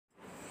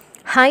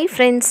Hi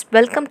friends,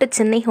 welcome to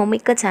Chennai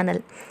Homemaker channel.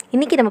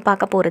 இன்னைக்கு நம்ம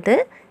பார்க்க போறது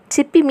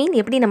சிப்பி மீன்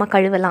எப்படி நம்ம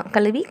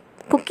கழுவி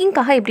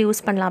குக்கிங்காக எப்படி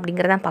யூஸ் பண்ணலாம்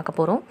அப்படிங்கறத பார்க்க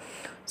போறோம்.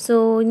 சோ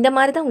இந்த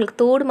மாதிரி தான் உங்களுக்கு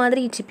தோடு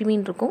மாதிரி சிப்பி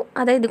மீன் இருக்கும்.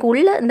 அத இதுக்கு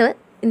உள்ள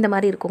இந்த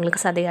மாதிரி இருக்கும்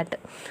உங்களுக்கு சதையாட்டு.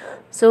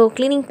 So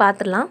cleaning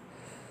பாத்துறலாம்.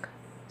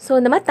 சோ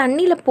இந்த மாதிரி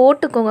தண்ணில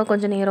போட்டுக்கோங்க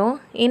கொஞ்ச நேரம்.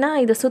 ஏனா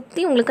இத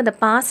சுத்தி உங்களுக்கு அந்த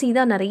பாசி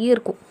தான் நிறைய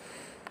இருக்கும்.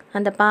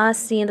 அந்த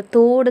பாசி அந்த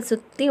தோடு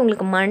சுத்தி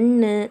உங்களுக்கு மண்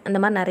அந்த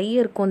மாதிரி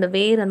நிறைய இருக்கும். அந்த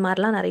வேர் அந்த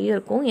மாதிரிலாம் நிறைய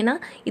இருக்கும். ஏனா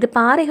இது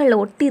பாறைகள்ல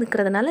ஒட்டி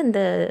இருக்குறதனால இந்த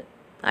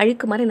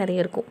அழுக்கு மாதிரி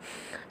நிறைய இருக்கும்.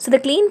 சோ இத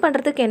க்ளீன்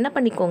பண்றதுக்கு என்ன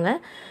பண்ணிக்கோங்க?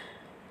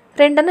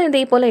 ரெண்டெண்ணம்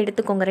இதே போல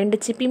எடுத்துக்கோங்க. ரெண்டு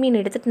சிப்பி மீன்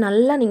எடுத்துட்டு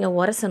நல்லா நீங்க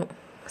உரசணும்.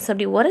 சோ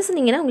அப்படி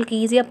உரசுனீங்கன்னா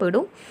உங்களுக்கு ஈஸியா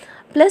போய்டும்.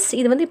 ப்ளஸ்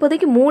இது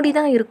இப்போதைக்கு மூடி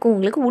தான் இருக்கும்.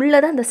 உங்களுக்கு உள்ள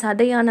தான் அந்த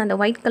சதையான அந்த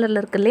ஒயிட்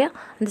கலர்ல இருக்கு இல்லையா?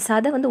 அந்த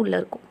சதை உள்ள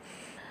இருக்கும்.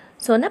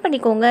 சோ என்ன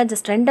பண்ணிக்கோங்க?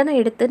 ஜஸ்ட்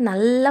ரெண்டெண்ணம் எடுத்து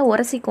நல்லா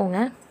உரசிக்கோங்க.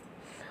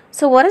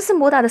 சோ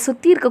உரசும்போது அத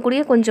சுத்தி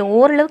இருக்கக்கூடிய கொஞ்சம்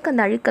ஓரளவுக்கு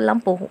அந்த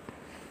அழுக்கெல்லாம் போகும்.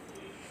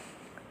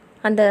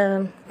 அந்த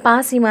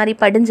பாசி மாதிரி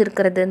படிஞ்சு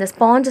இருக்குறது, அந்த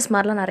ஸ்பாஞ்சஸ்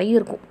மாதிரிலாம் நிறைய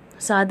இருக்கும்.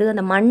 சோ அது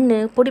அந்த மண்,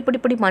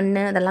 பொடி மண்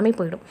அதெல்லாம்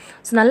போய்டும்.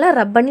 சோ நல்லா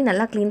ரப் பண்ணி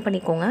நல்லா க்ளீன்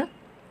பண்ணிக்கோங்க.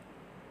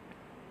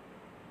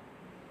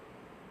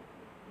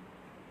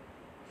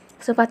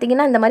 சோ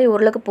பாத்தீங்கன்னா இந்த மாதிரி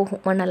ஓரளவுக்கு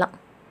போகும் மண்ணெல்லாம்.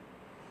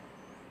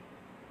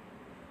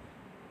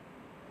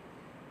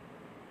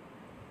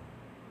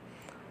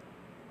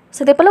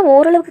 சோ இதே போல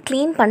ஓரளவுக்கு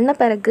க்ளீன் பண்ண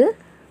பிறகு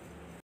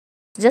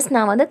ஜஸ்ட்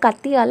நான்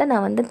கத்தியால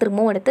நான்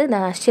திரும்பவும் எடுத்து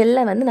நான்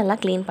ஷெல்லை நல்லா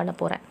க்ளீன் பண்ண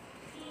போறேன்.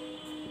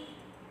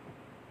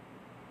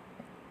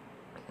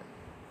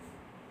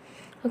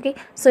 ஓகே.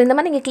 சோ இந்த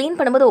மாதிரி நீங்க க்ளீன்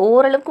பண்ணும்போது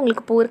ஓரளவுக்கு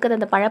உங்களுக்கு போயிருக்கிற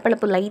அந்த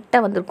பழப்பழப்பு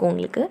லைட்டா வந்திருக்கும்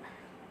உங்களுக்கு.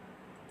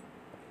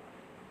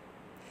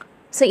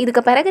 சோ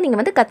இதுக்கு பிறகு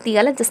நீங்க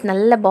கத்தியால ஜஸ்ட்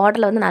நல்ல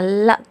பார்டர்ல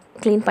நல்லா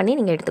க்ளீன் பண்ணி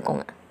நீங்க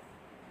எடுத்துக்கோங்க.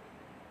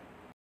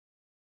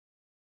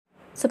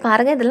 சோ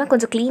பாருங்க இதெல்லாம்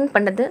கொஞ்சம் க்ளீன்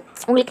பண்ணது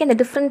உங்களுக்கு அந்த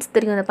டிஃபரன்ஸ்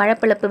தெரியும். அந்த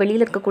பழப்பழப்பு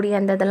வெளியில இருக்கக்கூடிய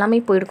அந்த இதெல்லாம்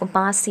போய்டும்.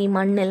 பாசி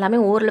மண் எல்லாமே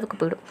ஓரளவுக்கு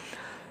போய்டும்.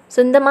 சோ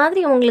இந்த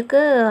மாதிரி உங்களுக்கு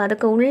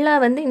அதுக்கு உள்ள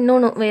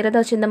இன்னொன்னு வேற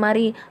ஏதாச்சும் இந்த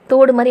மாதிரி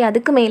தோடு மாதிரி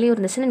அதுக்கு மேலேயே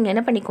இருந்துச்சுன்னா நீங்க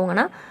என்ன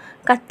பண்ணிக்கோங்கன்னா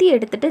கத்தி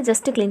எடுத்துட்டு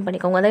ஜஸ்ட் க்ளீன்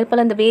பண்ணிக்கோங்க. அதே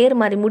போல அந்த வேர்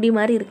மாதிரி முடி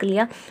மாதிரி இருக்கு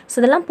இல்லையா? சோ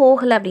இதெல்லாம்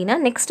போகல அப்படின்னா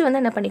நெக்ஸ்ட்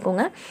என்ன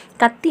பண்ணிக்கோங்க?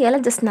 கத்தியால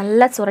ஜஸ்ட்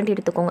நல்லா சுரண்டி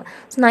எடுத்துக்கோங்க.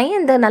 சோ நான்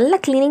இந்த நல்ல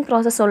க்ளீனிங்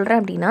ப்ராசஸ்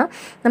சொல்றேன் அப்படின்னா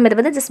நம்ம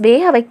இத ஜஸ்ட்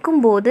வேக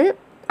வைக்கும்போது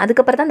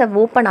அதுக்கப்புறம் தான் அந்த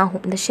ஓப்பன்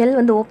ஆகும். இந்த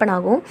ஷெல் ஓப்பன்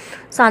ஆகும்.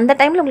 ஸோ அந்த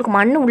டைமில் உங்களுக்கு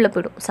மண் உள்ளே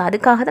போய்டும். ஸோ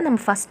அதுக்காக தான் நம்ம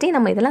ஃபஸ்ட்டே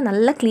நம்ம இதெல்லாம்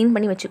நல்லா க்ளீன்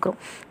பண்ணி வச்சுக்கிறோம்.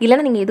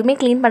 இல்லைன்னா நீங்கள் எதுவுமே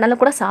க்ளீன்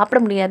பண்ணாலும் கூட சாப்பிட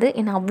முடியாது.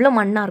 ஏன்னா அவ்வளோ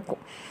மண்ணாக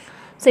இருக்கும்.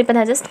 ஸோ இப்போ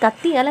நான் ஜஸ்ட்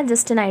கத்தியால்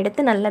ஜஸ்ட் நான்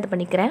எடுத்து நல்லா இது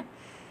பண்ணிக்கிறேன்.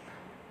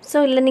 ஸோ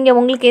இல்லை நீங்கள்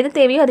உங்களுக்கு எது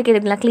தேவையோ அதுக்கு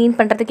எடுக்கலாம். க்ளீன்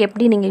பண்ணுறதுக்கு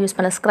எப்படி நீங்கள் யூஸ்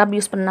பண்ணலாம், ஸ்க்ரப்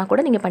யூஸ் பண்ணால்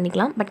கூட நீங்கள்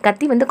பண்ணிக்கலாம். பட்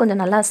கத்தி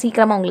கொஞ்சம் நல்லா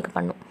சீக்கிரமாக உங்களுக்கு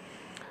பண்ணும்.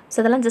 ஸோ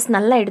இதெல்லாம் ஜஸ்ட்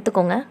நல்லா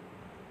எடுத்துக்கோங்க.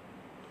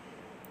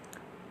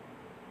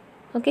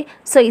 ஓகே.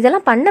 ஸோ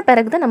இதெல்லாம் பண்ண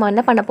பிறகு தான் நம்ம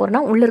என்ன பண்ண போகிறோம்னா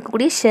உள்ளே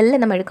இருக்கக்கூடிய ஷெல்லை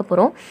நம்ம எடுக்க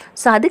போகிறோம்.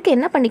 ஸோ அதுக்கு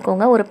என்ன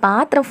பண்ணிக்கோங்க? ஒரு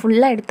பாத்திரம்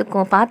ஃபுல்லாக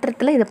எடுத்துக்கோங்க.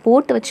 பாத்திரத்தில் இதை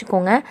போட்டு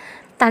வச்சுக்கோங்க.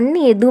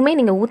 தண்ணி எதுவுமே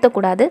நீங்கள்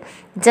ஊற்றக்கூடாது.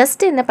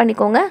 ஜஸ்ட்டு என்ன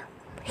பண்ணிக்கோங்க?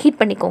 ஹீட்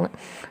பண்ணிக்கோங்க.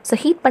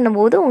 ஸோ ஹீட்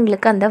பண்ணும்போது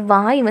உங்களுக்கு அந்த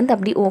வாய்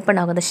அப்படி ஓப்பன்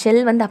ஆகும். அந்த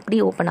ஷெல்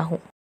அப்படியே ஓப்பன்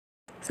ஆகும்.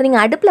 ஸோ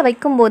நீங்கள் அடுப்பில்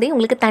வைக்கும்போதே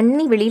உங்களுக்கு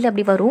தண்ணி வெளியில்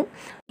அப்படி வரும்.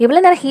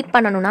 எவ்வளோ நேரம் ஹீட்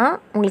பண்ணணும்னா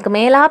உங்களுக்கு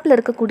மேலாப்பில்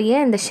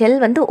இருக்கக்கூடிய இந்த ஷெல்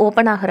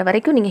ஓப்பன் ஆகிற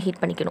வரைக்கும் நீங்கள்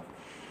ஹீட் பண்ணிக்கணும்.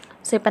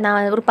 ஸோ இப்போ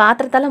நான் ஒரு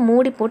பாத்திரத்தால்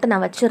மூடி போட்டு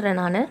நான் வச்சிடுறேன்.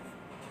 நான்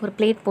ஒரு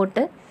பிளேட்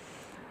போட்டு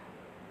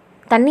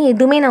தண்ணி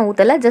எதுவுமே நான்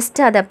ஊற்றலை.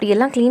 ஜஸ்ட்டு அதை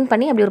அப்படியெல்லாம் க்ளீன்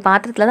பண்ணி அப்படி ஒரு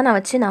பாத்திரத்தில் தான் நான்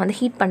வச்சு நான்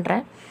ஹீட்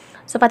பண்ணுறேன்.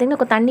 ஸோ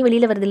பார்த்திங்கன்னா தண்ணி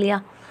வெளியில் வருது இல்லையா?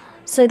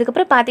 ஸோ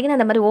இதுக்கப்புறம் பார்த்திங்கன்னா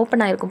அந்த மாதிரி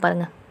ஓப்பன் ஆகிருக்கும்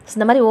பாருங்கள். ஸோ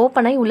இந்த மாதிரி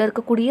ஓப்பன் ஆகி உள்ளே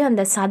இருக்கக்கூடிய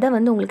அந்த சதை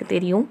உங்களுக்கு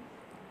தெரியும்.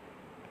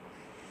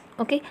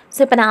 ஓகே.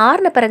 ஸோ இப்போ நான்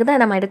ஆறின பிறகு தான்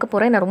நம்ம எடுக்க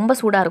போகிறேன். நான் ரொம்ப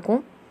சூடாக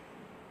இருக்கும்.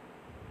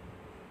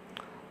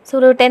 ஸோ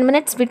ஒரு 10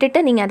 மினிட்ஸ் விட்டுட்டு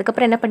நீங்கள்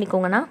அதுக்கப்புறம் என்ன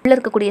பண்ணிக்கோங்கன்னா உள்ளே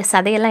இருக்கக்கூடிய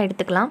சதையெல்லாம்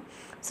எடுத்துக்கலாம்.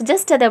 ஸோ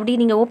ஜஸ்ட் அதை அப்படி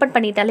நீங்கள் ஓப்பன்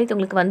பண்ணிட்டாலே இது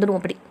உங்களுக்கு வந்துடும்.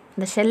 அப்படி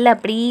இந்த ஷெல்லை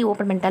அப்படி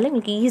ஓப்பன் பண்ணிட்டாலே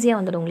உங்களுக்கு ஈஸியாக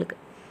வந்துடும் உங்களுக்கு.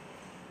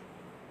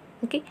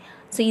 ஓகே.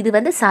 ஸோ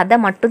இது சதை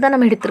மட்டும்தான்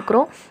நம்ம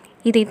எடுத்துருக்குறோம்.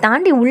 இதை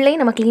தாண்டி உள்ளே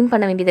நம்ம க்ளீன்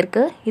பண்ண வேண்டியது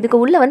இருக்குது.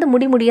 இதுக்கு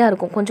உள்ளே முடியாக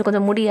இருக்கும்.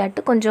 கொஞ்சம்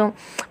முடியாட்டு கொஞ்சம்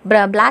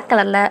பிளாக்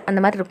கலரில் அந்த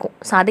மாதிரி இருக்கும்.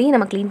 ஸோ அதையும்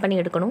நம்ம க்ளீன் பண்ணி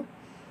எடுக்கணும்.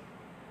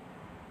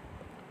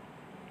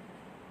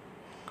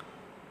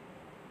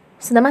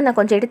 ஸோ இந்த மாதிரி நான்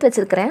கொஞ்சம் எடுத்து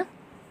வச்சுருக்கிறேன்.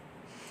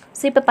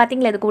 ஸோ இப்போ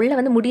பார்த்தீங்களா இதுக்கு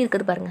உள்ளே முடி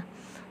இருக்குது பாருங்கள்.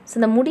 ஸோ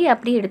இந்த முடியை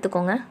அப்படியே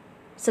எடுத்துக்கோங்க.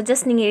 ஸோ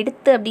ஜஸ்ட் நீங்கள்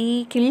எடுத்து அப்படி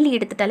கிள்ளி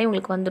எடுத்துட்டாலே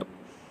உங்களுக்கு வந்துடும்.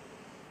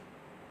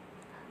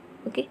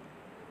 ஓகே.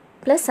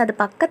 ப்ளஸ் அது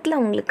பக்கத்தில்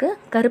உங்களுக்கு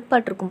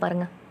கருப்பாட்டிருக்கும்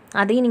பாருங்கள்.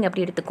 அதையும் நீங்கள்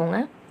அப்படி எடுத்துக்கோங்க.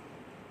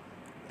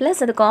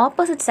 ப்ளஸ் அதுக்கு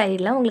ஆப்போசிட்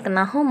சைடில் உங்களுக்கு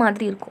நகம்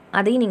மாதிரி இருக்கும்.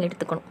 அதையும் நீங்கள்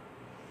எடுத்துக்கணும்.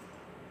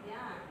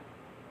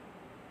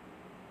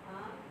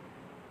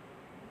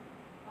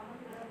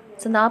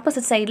 ஸோ இந்த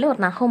ஆப்போசிட் சைடில்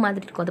ஒரு நகம்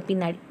மாதிரி இருக்கும் அது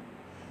பின்னாடி.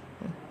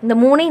 இந்த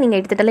மூணையும் நீங்கள்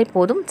எடுத்துட்டாலே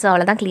போதும். ஸோ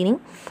அவ்வளோதான் க்ளீனிங்.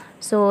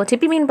 ஸோ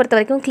சிப்பி மீன் பொறுத்த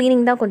வரைக்கும்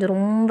க்ளீனிங் தான் கொஞ்சம்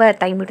ரொம்ப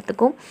டைம்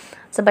எடுத்துக்கும்.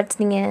 ஸோ பட்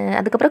நீங்கள்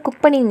அதுக்கப்புறம்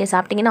குக் பண்ணி நீங்கள்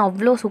சாப்பிட்டிங்கன்னா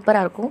அவ்வளோ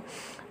சூப்பராக இருக்கும்.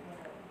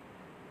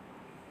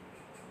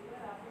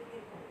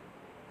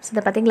 ஸோ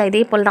இதை பார்த்தீங்களா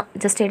இதே போல் தான்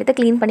ஜஸ்ட் எடுத்து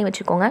க்ளீன் பண்ணி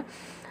வச்சுக்கோங்க.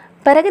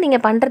 பிறகு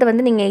நீங்கள்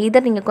பண்ணுறது நீங்கள்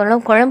இதர் நீங்கள்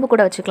குழம்பு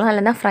கூட வச்சுக்கலாம்,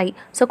 இல்லைனா ஃப்ரை.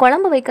 ஸோ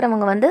குழம்பு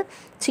வைக்கிறவங்க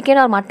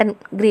சிக்கன் ஆர் மட்டன்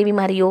கிரேவி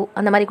மாதிரியோ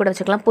அந்த மாதிரி கூட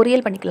வச்சுக்கலாம்.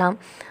 பொரியல் பண்ணிக்கலாம்.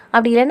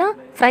 அப்படி இல்லைனா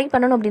ஃப்ரை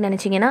பண்ணணும் அப்படின்னு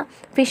நினச்சிங்கன்னா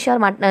ஃபிஷ்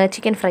ஆர்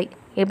சிக்கன் ஃப்ரை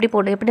எப்படி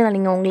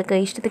நீங்கள் உங்களுக்கு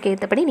இஷ்டத்துக்கு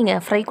ஏற்றபடி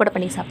நீங்கள் ஃப்ரை கூட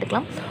பண்ணி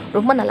சாப்பிட்டுக்கலாம்.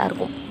 ரொம்ப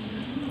நல்லாயிருக்கும்.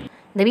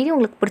 இந்த வீடியோ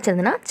உங்களுக்கு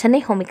பிடிச்சிருந்துன்னா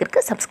சென்னை ஹோம்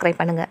மேக்கருக்கு சப்ஸ்கிரைப்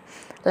பண்ணுங்கள்,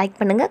 லைக்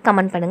பண்ணுங்கள்,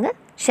 கமெண்ட் பண்ணுங்கள்,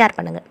 ஷேர்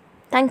பண்ணுங்கள்.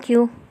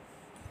 தேங்க்யூ.